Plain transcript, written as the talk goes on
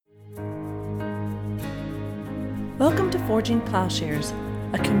Welcome to Forging Plowshares,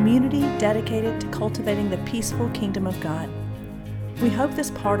 a community dedicated to cultivating the peaceful kingdom of God. We hope this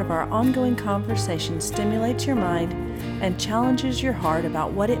part of our ongoing conversation stimulates your mind and challenges your heart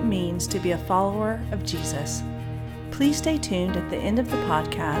about what it means to be a follower of Jesus. Please stay tuned at the end of the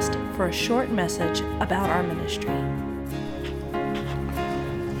podcast for a short message about our ministry.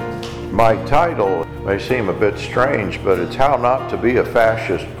 My title may seem a bit strange, but it's How Not to Be a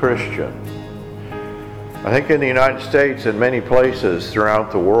Fascist Christian. I think in the United States and many places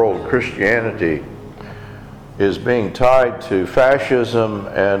throughout the world, Christianity is being tied to fascism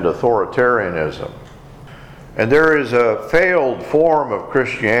and authoritarianism. And there is a failed form of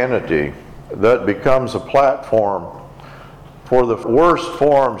Christianity that becomes a platform for the worst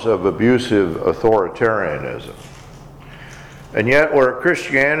forms of abusive authoritarianism. And yet where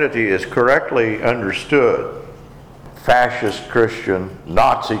Christianity is correctly understood, fascist Christian,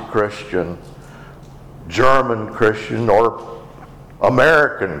 Nazi Christian, German Christian, or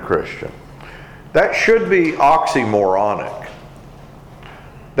American Christian, that should be oxymoronic.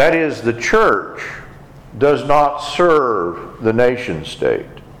 That is, the church does not serve the nation state.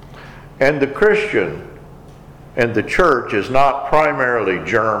 And the Christian and the church is not primarily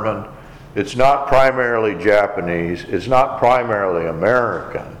German, it's not primarily Japanese, it's not primarily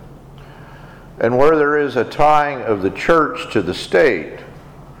American. And where there is a tying of the church to the state,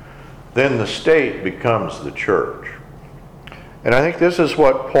 then the state becomes the church. And I think this is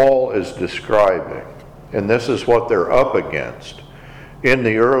what Paul is describing, and this is what they're up against in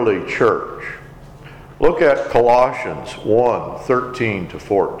the early church. Look at Colossians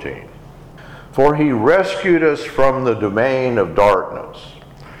 1:13-14. For he rescued us from the domain of darkness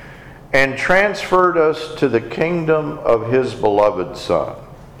and transferred us to the kingdom of his beloved Son,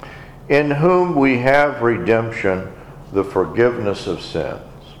 in whom we have redemption, the forgiveness of sins.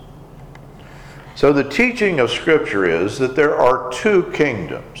 So the teaching of Scripture is that there are two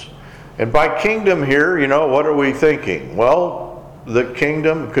kingdoms. And by kingdom here, what are we thinking? Well, the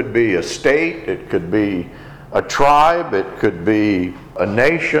kingdom could be a state, it could be a tribe, it could be a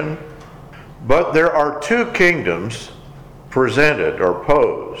nation. But there are two kingdoms presented or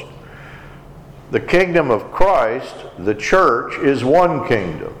posed. The kingdom of Christ, the church, is one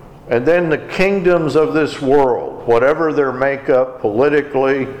kingdom. And then the kingdoms of this world, whatever their makeup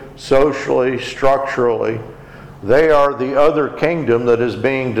politically, socially, structurally, they are the other kingdom that is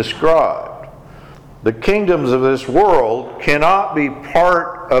being described. The kingdoms of this world cannot be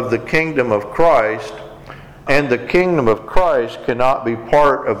part of the kingdom of Christ, and the kingdom of Christ cannot be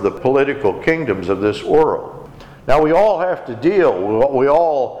part of the political kingdoms of this world. Now we all have to deal, we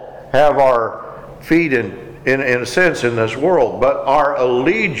all have our feet in a sense in this world, but our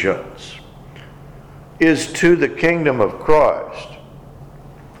allegiance is to the kingdom of Christ.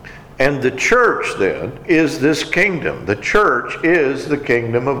 And the church then is this kingdom. The church is the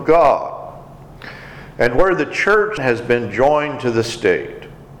kingdom of God. And where the church has been joined to the state,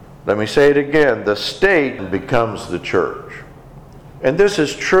 let me say it again, the state becomes the church. And this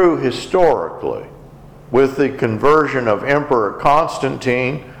is true historically. With the conversion of Emperor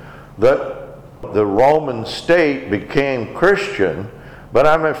Constantine, the Roman state became Christian, but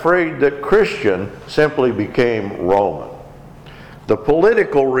I'm afraid that Christian simply became Roman. The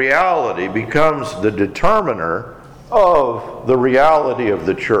political reality becomes the determiner of the reality of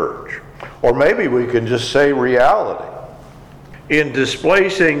the church. Or maybe we can just say reality. In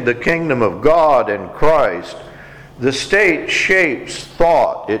displacing the kingdom of God and Christ, the state shapes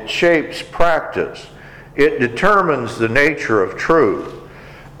thought, it shapes practice, it determines the nature of truth.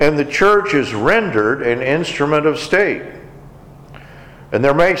 And the church is rendered an instrument of state. And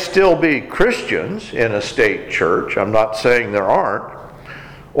there may still be Christians in a state church, I'm not saying there aren't,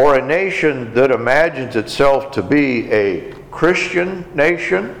 or a nation that imagines itself to be a Christian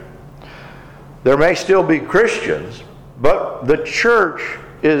nation. There may still be Christians, but the church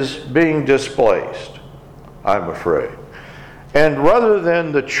is being displaced, I'm afraid. And rather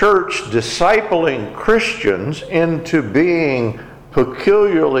than the church discipling Christians into being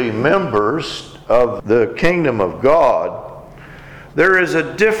peculiarly members of the kingdom of God, there is a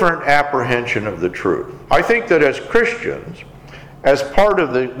different apprehension of the truth. I think that as Christians, as part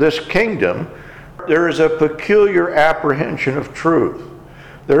of this kingdom, there is a peculiar apprehension of truth.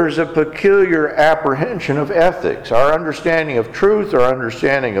 There is a peculiar apprehension of ethics. Our understanding of truth, our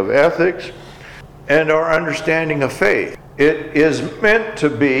understanding of ethics, and our understanding of faith. It is meant to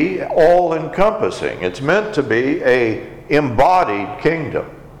be all-encompassing. It's meant to be an embodied kingdom.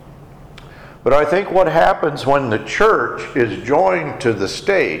 But I think what happens when the church is joined to the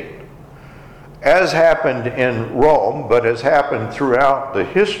state, as happened in Rome, but has happened throughout the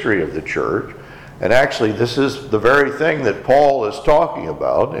history of the church, And actually, this is the very thing that Paul is talking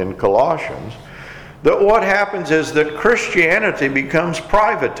about in Colossians, that what happens is that Christianity becomes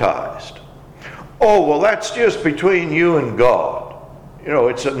privatized. Oh, well, that's just between you and God.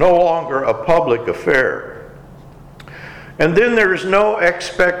 It's no longer a public affair. And then there's no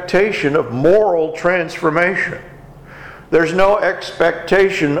expectation of moral transformation. There's no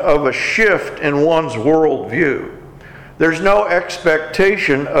expectation of a shift in one's worldview. There's no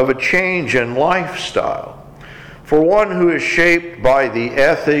expectation of a change in lifestyle. For one who is shaped by the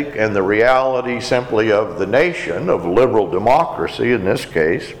ethic and the reality simply of the nation, of liberal democracy in this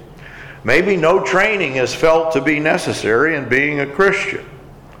case, maybe no training is felt to be necessary in being a Christian.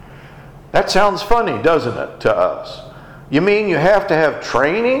 That sounds funny, doesn't it, to us? You mean you have to have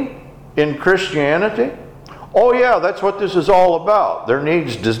training in Christianity? Oh yeah, that's what this is all about. There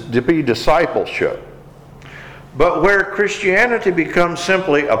needs to be discipleship. But where Christianity becomes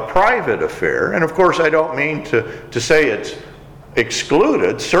simply a private affair, and of course I don't mean to say it's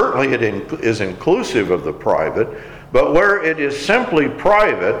excluded, certainly it is inclusive of the private, but where it is simply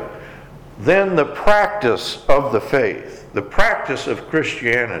private, then the practice of the faith, the practice of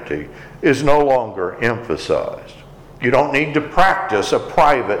Christianity is no longer emphasized. You don't need to practice a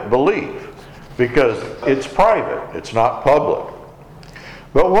private belief because it's private, it's not public.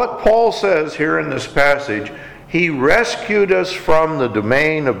 But what Paul says here in this passage, he rescued us from the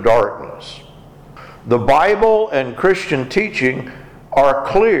domain of darkness. The Bible and Christian teaching are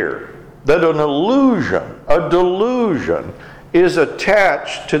clear that an illusion, a delusion, is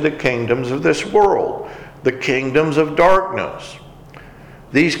attached to the kingdoms of this world, the kingdoms of darkness.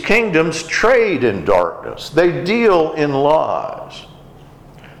 These kingdoms trade in darkness. They deal in lies.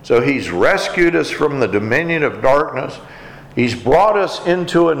 So he's rescued us from the dominion of darkness. He's brought us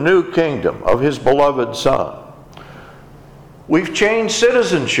into a new kingdom of his beloved Son. We've changed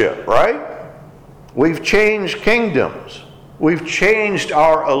citizenship, right? We've changed kingdoms. We've changed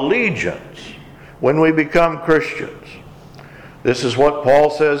our allegiance when we become Christians. This is what Paul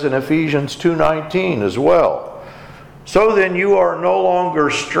says in Ephesians 2:19 as well. So then you are no longer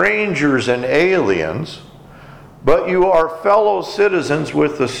strangers and aliens, but you are fellow citizens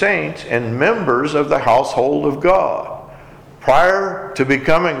with the saints and members of the household of God. Prior to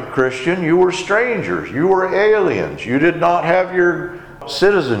becoming a Christian, you were strangers, you were aliens, you did not have your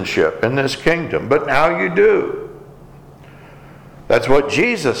citizenship in this kingdom, but now you do. That's what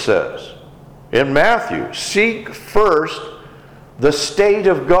Jesus says in Matthew. Seek first the state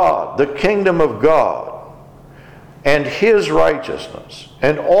of God, the kingdom of God, and his righteousness,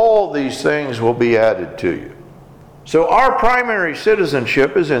 and all these things will be added to you. So our primary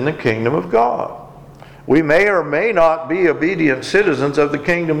citizenship is in the kingdom of God. We may or may not be obedient citizens of the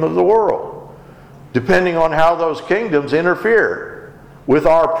kingdom of the world, depending on how those kingdoms interfere with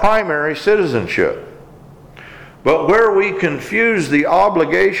our primary citizenship. But where we confuse the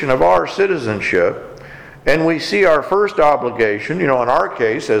obligation of our citizenship, and we see our first obligation, in our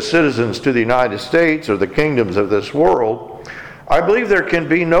case, as citizens to the United States or the kingdoms of this world, I believe there can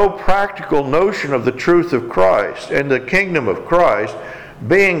be no practical notion of the truth of Christ and the kingdom of Christ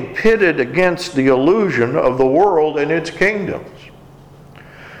being pitted against the illusion of the world and its kingdoms.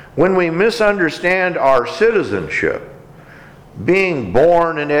 When we misunderstand our citizenship, being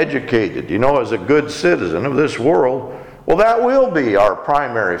born and educated, as a good citizen of this world, well, that will be our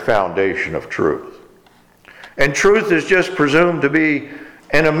primary foundation of truth. And truth is just presumed to be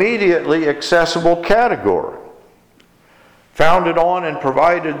an immediately accessible category, founded on and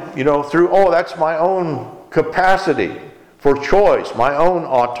provided, through, that's my own capacity for choice, my own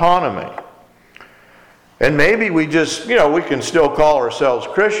autonomy. And maybe we just, we can still call ourselves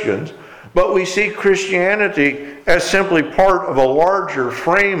Christians, but we see Christianity as simply part of a larger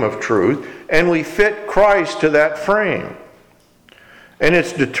frame of truth, and we fit Christ to that frame. And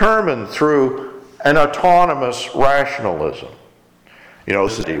it's determined through an autonomous rationalism.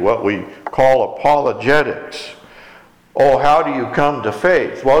 This is what we call apologetics. Oh, how do you come to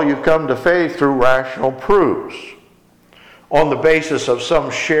faith? Well, you come to faith through rational proofs on the basis of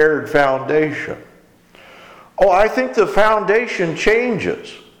some shared foundation. Oh, I think the foundation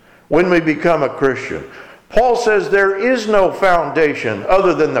changes when we become a Christian. Paul says there is no foundation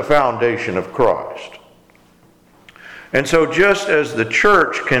other than the foundation of Christ. And so just as the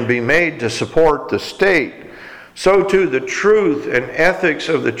church can be made to support the state, so too the truth and ethics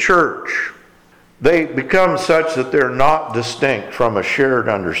of the church, they become such that they're not distinct from a shared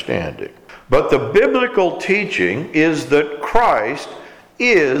understanding. But the biblical teaching is that Christ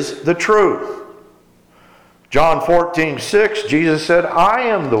is the truth. John 14:6, Jesus said, I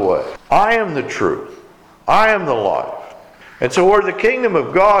am the way, I am the truth, I am the life. And so where the kingdom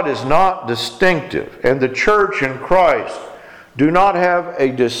of God is not distinctive, and the church and Christ do not have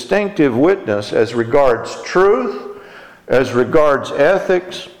a distinctive witness as regards truth, as regards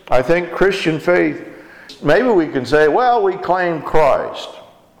ethics, I think Christian faith, maybe we can say, well, we claim Christ.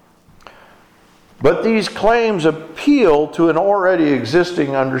 But these claims appeal to an already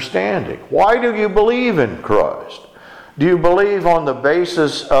existing understanding. Why do you believe in Christ? Do you believe on the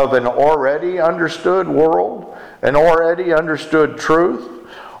basis of an already understood world, an already understood truth?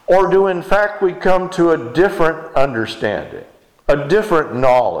 Or do in fact we come to a different understanding, a different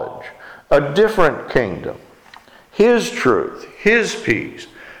knowledge, a different kingdom? His truth, His peace,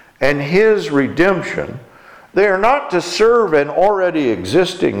 and His redemption, they are not to serve an already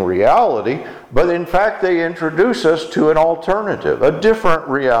existing reality, but in fact they introduce us to an alternative, a different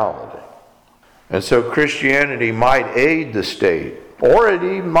reality. And so Christianity might aid the state, or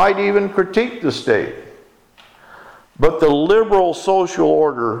it might even critique the state. But the liberal social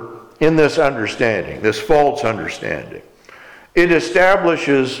order in this understanding, this false understanding, it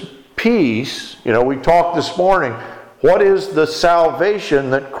establishes peace. You know, we talked this morning, what is the salvation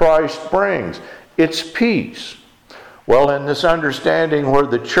that Christ brings? It's peace. Well, in this understanding where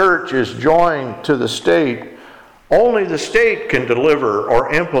the church is joined to the state, only the state can deliver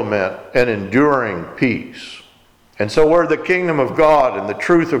or implement an enduring peace. And so where the kingdom of God and the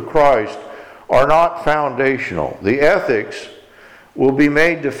truth of Christ are not foundational, the ethics will be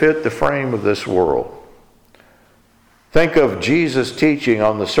made to fit the frame of this world. Think of Jesus' teaching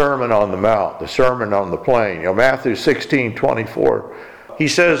on the Sermon on the Mount, the Sermon on the Plain. You know, Matthew 16:24. He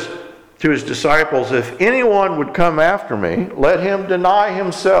says to his disciples, if anyone would come after me, let him deny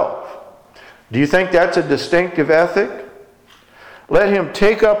himself. Do you think that's a distinctive ethic? Let him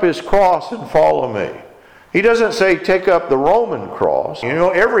take up his cross and follow me. He doesn't say take up the Roman cross. You know,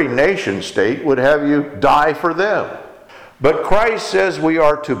 every nation state would have you die for them. But Christ says we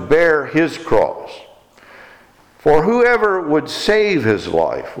are to bear His cross. For whoever would save his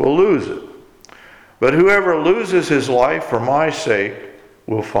life will lose it. But whoever loses his life for my sake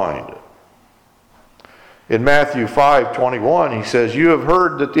will find it. In Matthew 5:21, he says, you have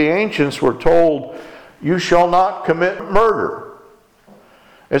heard that the ancients were told, you shall not commit murder.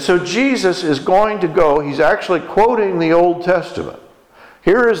 And so Jesus is going to go, he's actually quoting the Old Testament.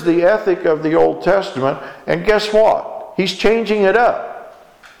 Here is the ethic of the Old Testament, and guess what? He's changing it up.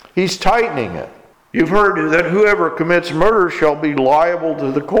 He's tightening it. You've heard that whoever commits murder shall be liable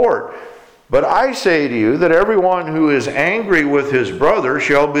to the court. But I say to you that everyone who is angry with his brother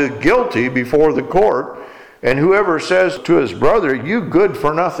shall be guilty before the court, and whoever says to his brother, you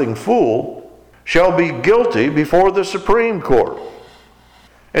good-for-nothing fool, shall be guilty before the Supreme Court.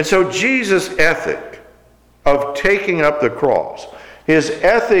 And so Jesus' ethic of taking up the cross, his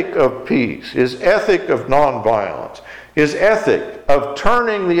ethic of peace, his ethic of nonviolence, his ethic of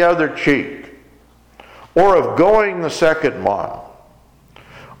turning the other cheek, or of going the second mile,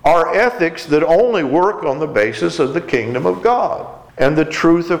 are ethics that only work on the basis of the kingdom of God and the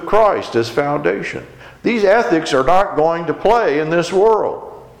truth of Christ as foundation. These ethics are not going to play in this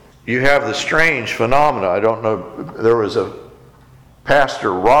world. You have the strange phenomena. I don't know, there was a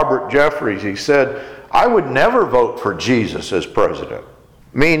pastor, Robert Jeffries, he said, I would never vote for Jesus as president,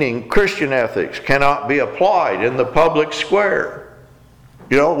 meaning Christian ethics cannot be applied in the public square.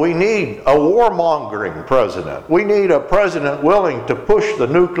 You know, we need a warmongering president. We need a president willing to push the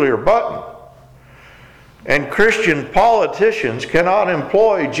nuclear button. And Christian politicians cannot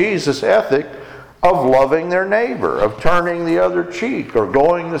employ Jesus' ethic of loving their neighbor, of turning the other cheek, or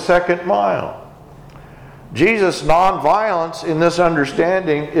going the second mile. Jesus' nonviolence in this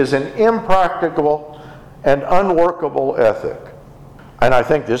understanding is an impracticable and unworkable ethic. And I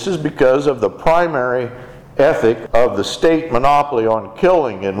think this is because of the primary ethic of the state monopoly on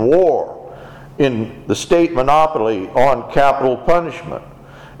killing in war, in the state monopoly on capital punishment,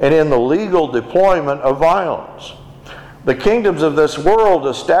 and in the legal deployment of violence. The kingdoms of this world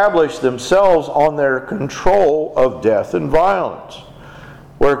establish themselves on their control of death and violence.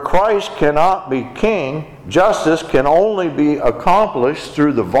 Where Christ cannot be king, justice can only be accomplished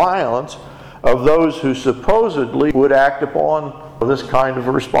through the violence of those who supposedly would act upon this kind of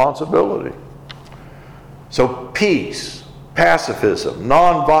responsibility. So peace, pacifism,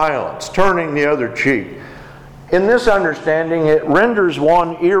 nonviolence, turning the other cheek. In this understanding, it renders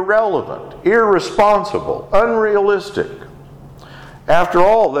one irrelevant, irresponsible, unrealistic. After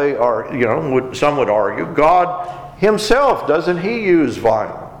all, they are, some would argue, God Himself, doesn't He use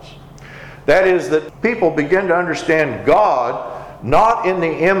violence? That is, that people begin to understand God not in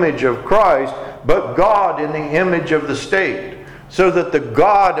the image of Christ, but God in the image of the state. So that the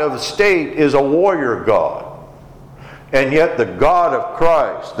God of the state is a warrior God. And yet the God of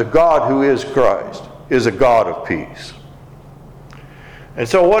Christ, the God who is Christ, is a God of peace. And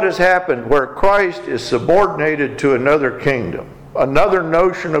so what has happened where Christ is subordinated to another kingdom, another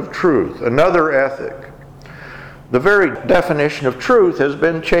notion of truth, another ethic, the very definition of truth has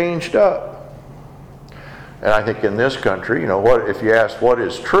been changed up. And I think in this country, if you ask what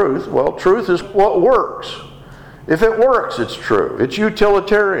is truth, well, truth is what works. If it works, it's true. It's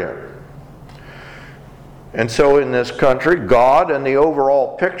utilitarian. And so in this country, God and the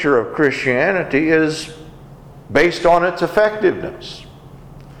overall picture of Christianity is based on its effectiveness.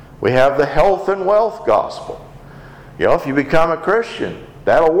 We have the health and wealth gospel. If you become a Christian,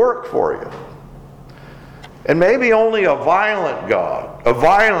 that'll work for you. And maybe only a violent God, a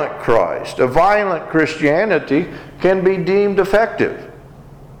violent Christ, a violent Christianity can be deemed effective.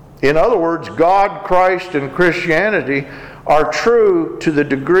 In other words, God, Christ, and Christianity are true to the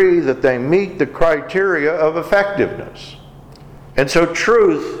degree that they meet the criteria of effectiveness. And so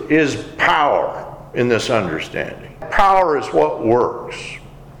truth is power in this understanding. Power is what works.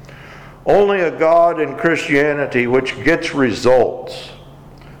 Only a God in Christianity which gets results,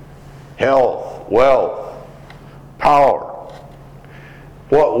 health, wealth, power.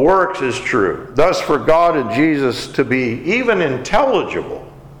 What works is true. Thus, for God and Jesus to be even intelligible,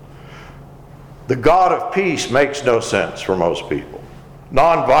 the God of peace makes no sense for most people.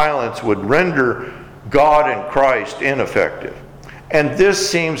 Nonviolence would render God and Christ ineffective. And this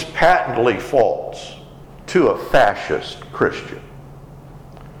seems patently false to a fascist Christian.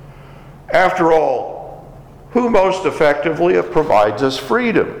 After all, who most effectively provides us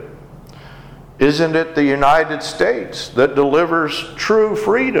freedom? Isn't it the United States that delivers true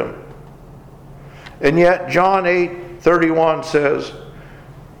freedom? And yet John 8:31 says,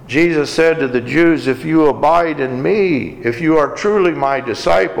 Jesus said to the Jews, if you abide in me, if you are truly my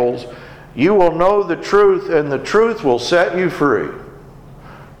disciples, you will know the truth, and the truth will set you free.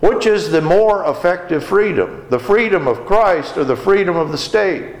 Which is the more effective freedom? The freedom of Christ or the freedom of the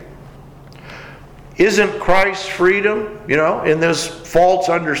state? Isn't Christ's freedom, in this false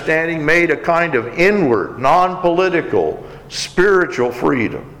understanding, made a kind of inward, non-political, spiritual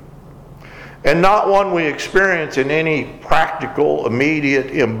freedom? And not one we experience in any practical, immediate,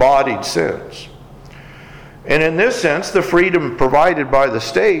 embodied sense. And in this sense, the freedom provided by the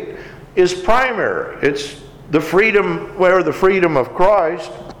state is primary. It's the freedom where the freedom of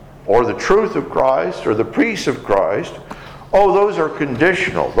Christ, or the truth of Christ, or the peace of Christ, those are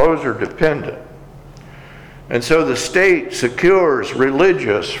conditional, those are dependent. And so the state secures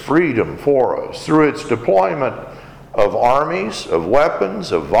religious freedom for us through its deployment of armies, of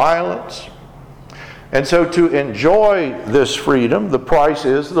weapons, of violence. And so to enjoy this freedom, the price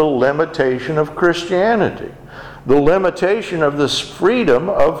is the limitation of Christianity, the limitation of this freedom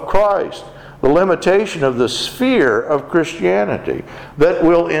of Christ, the limitation of the sphere of Christianity that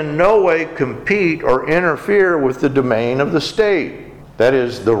will in no way compete or interfere with the domain of the state. That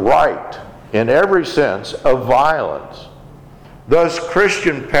is, the right, in every sense, of violence. Thus,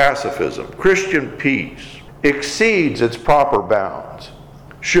 Christian pacifism, Christian peace, exceeds its proper bounds,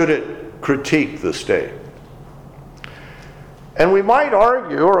 should it critique the state. And we might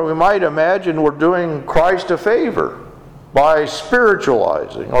argue, or we might imagine we're doing Christ a favor by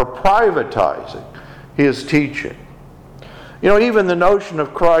spiritualizing or privatizing his teaching. Even the notion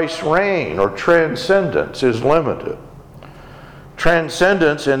of Christ's reign or transcendence is limited.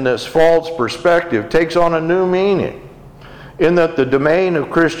 Transcendence in this false perspective takes on a new meaning, in that the domain of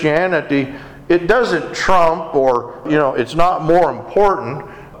Christianity, it doesn't trump or, it's not more important,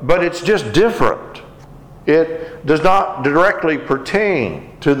 but it's just different. It does not directly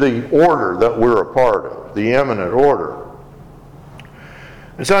pertain to the order that we're a part of, the immanent order.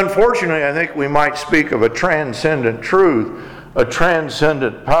 And so unfortunately, I think we might speak of a transcendent truth, a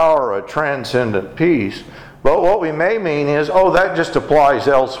transcendent power, a transcendent peace. But what we may mean is, that just applies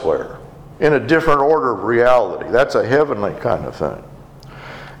elsewhere, in a different order of reality. That's a heavenly kind of thing.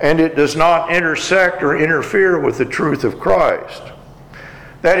 And it does not intersect or interfere with the truth of Christ.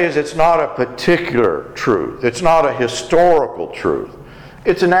 That is, it's not a particular truth. It's not a historical truth.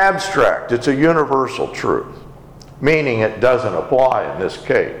 It's an abstract. It's a universal truth, meaning it doesn't apply in this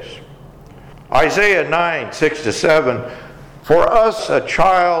case. Isaiah 9:6-7, for us a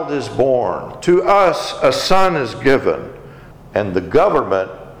child is born, to us a son is given, and the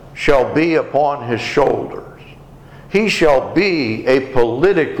government shall be upon his shoulders. He shall be a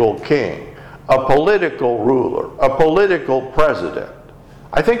political king, a political ruler, a political president.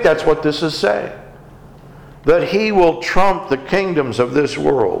 I think that's what this is saying. That he will trump the kingdoms of this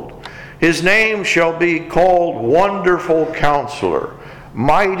world. His name shall be called Wonderful Counselor,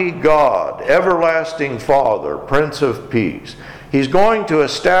 mighty God, everlasting Father, Prince of Peace. He's going to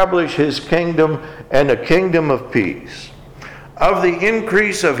establish his kingdom and a kingdom of peace. Of the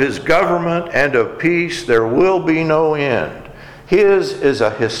increase of his government and of peace there will be no end. His is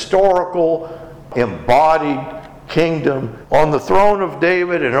a historical, embodied kingdom. On the throne of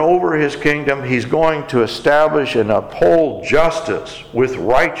David and over his kingdom, he's going to establish and uphold justice with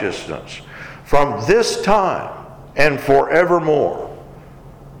righteousness from this time and forevermore.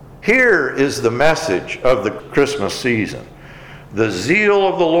 Here is the message of the Christmas season. The zeal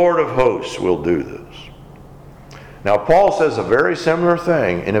of the Lord of hosts will do this. Now, Paul says a very similar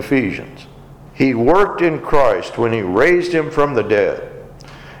thing in Ephesians. He worked in Christ when he raised him from the dead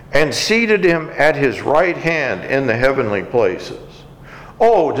and seated him at his right hand in the heavenly places.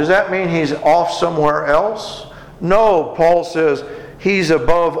 Oh, does that mean he's off somewhere else? No, Paul says he's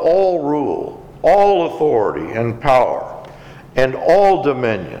above all rule, all authority and power, and all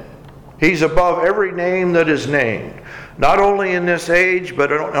dominion. He's above every name that is named, not only in this age,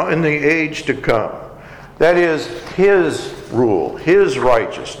 but in the age to come. That is, his rule, his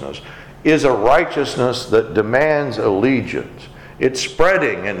righteousness, is a righteousness that demands allegiance. It's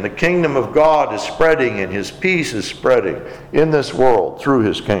spreading, and the kingdom of God is spreading, and his peace is spreading in this world through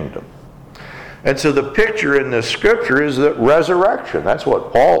his kingdom. And so the picture in this scripture is that resurrection, that's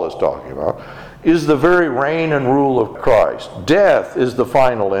what Paul is talking about, is the very reign and rule of Christ. Death is the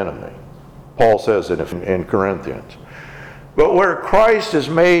final enemy, Paul says in Corinthians. But where Christ is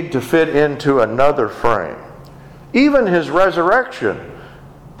made to fit into another frame, even his resurrection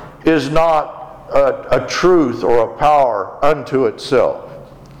is not a truth or a power unto itself.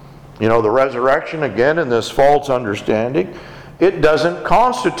 You know, the resurrection, again, in this false understanding, it doesn't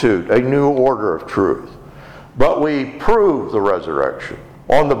constitute a new order of truth. But we prove the resurrection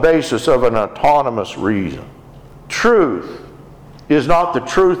on the basis of an autonomous reason. Truth is not the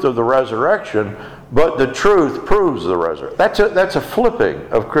truth of the resurrection, but the truth proves the resurrection. That's a flipping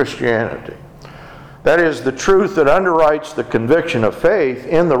of Christianity. That is, the truth that underwrites the conviction of faith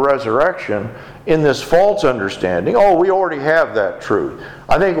in the resurrection in this false understanding. Oh, we already have that truth.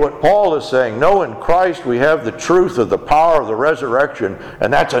 I think what Paul is saying, no, in Christ we have the truth of the power of the resurrection,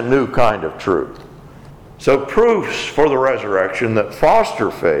 and that's a new kind of truth. So proofs for the resurrection that foster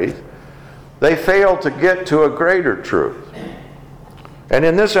faith, they fail to get to a greater truth. And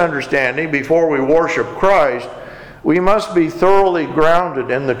in this understanding, before we worship Christ, we must be thoroughly grounded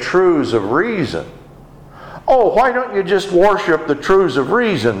in the truths of reason. Oh, why don't you just worship the truths of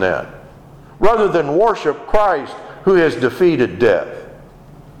reason then, rather than worship Christ who has defeated death?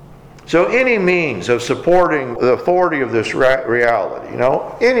 So any means of supporting the authority of this reality,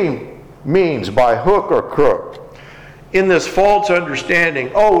 any means by hook or crook, in this false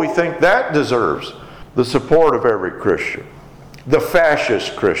understanding, oh, we think that deserves the support of every Christian. The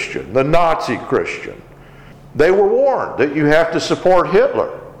fascist Christian, the Nazi Christian. They were warned that you have to support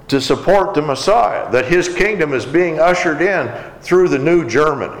Hitler to support the Messiah, that his kingdom is being ushered in through the new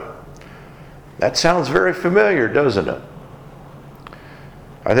Germany. That sounds very familiar, doesn't it?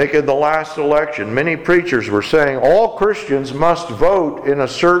 I think in the last election, many preachers were saying all Christians must vote in a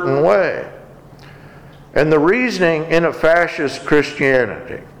certain way. And the reasoning in a fascist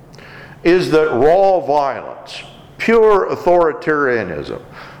Christianity is that raw violence, pure authoritarianism,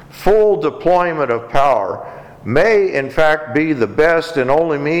 full deployment of power may in fact be the best and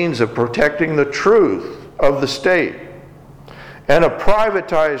only means of protecting the truth of the state. And a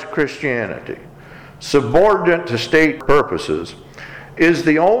privatized Christianity, subordinate to state purposes, is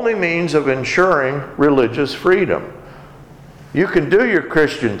the only means of ensuring religious freedom. You can do your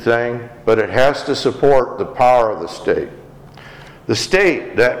Christian thing, but it has to support the power of the state. The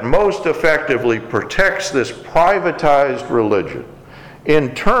state that most effectively protects this privatized religion,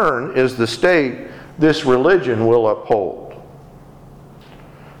 in turn, is the state this religion will uphold.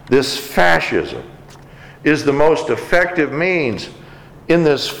 This fascism is the most effective means in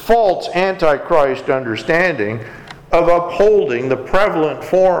this false antichrist understanding of upholding the prevalent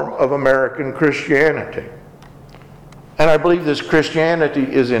form of American Christianity. And I believe this Christianity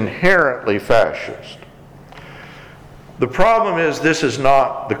is inherently fascist. The problem is this is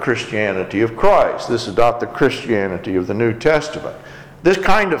not the Christianity of Christ. This is not the Christianity of the New Testament. This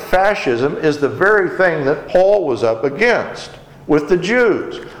kind of fascism is the very thing that Paul was up against with the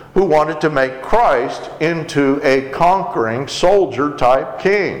Jews, who wanted to make Christ into a conquering soldier-type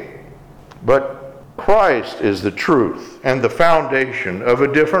king. But Christ is the truth and the foundation of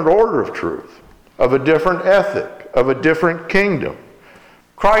a different order of truth, of a different ethic, of a different kingdom.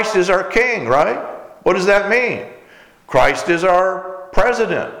 Christ is our king, right? What does that mean? Christ is our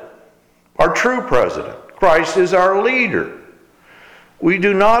president, our true president. Christ is our leader. We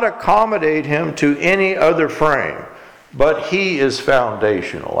do not accommodate him to any other frame, but he is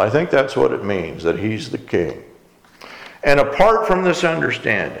foundational. I think that's what it means, that he's the king. And apart from this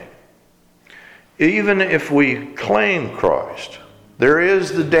understanding, even if we claim Christ, there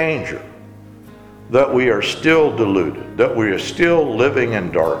is the danger that we are still deluded, that we are still living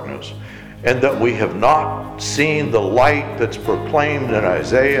in darkness, and that we have not seen the light that's proclaimed in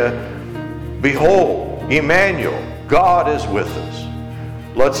Isaiah. Behold, Emmanuel, God is with us.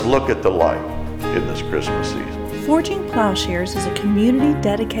 Let's look at the light in this Christmas season. Forging Plowshares is a community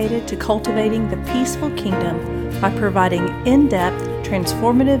dedicated to cultivating the peaceful kingdom by providing in-depth,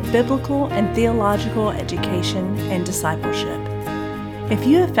 transformative biblical and theological education and discipleship. If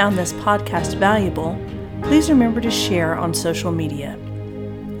you have found this podcast valuable, please remember to share on social media.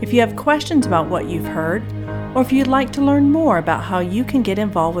 If you have questions about what you've heard, or if you'd like to learn more about how you can get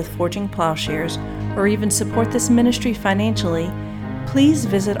involved with Forging Plowshares or even support this ministry financially, please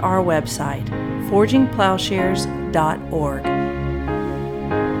visit our website, forgingplowshares.org.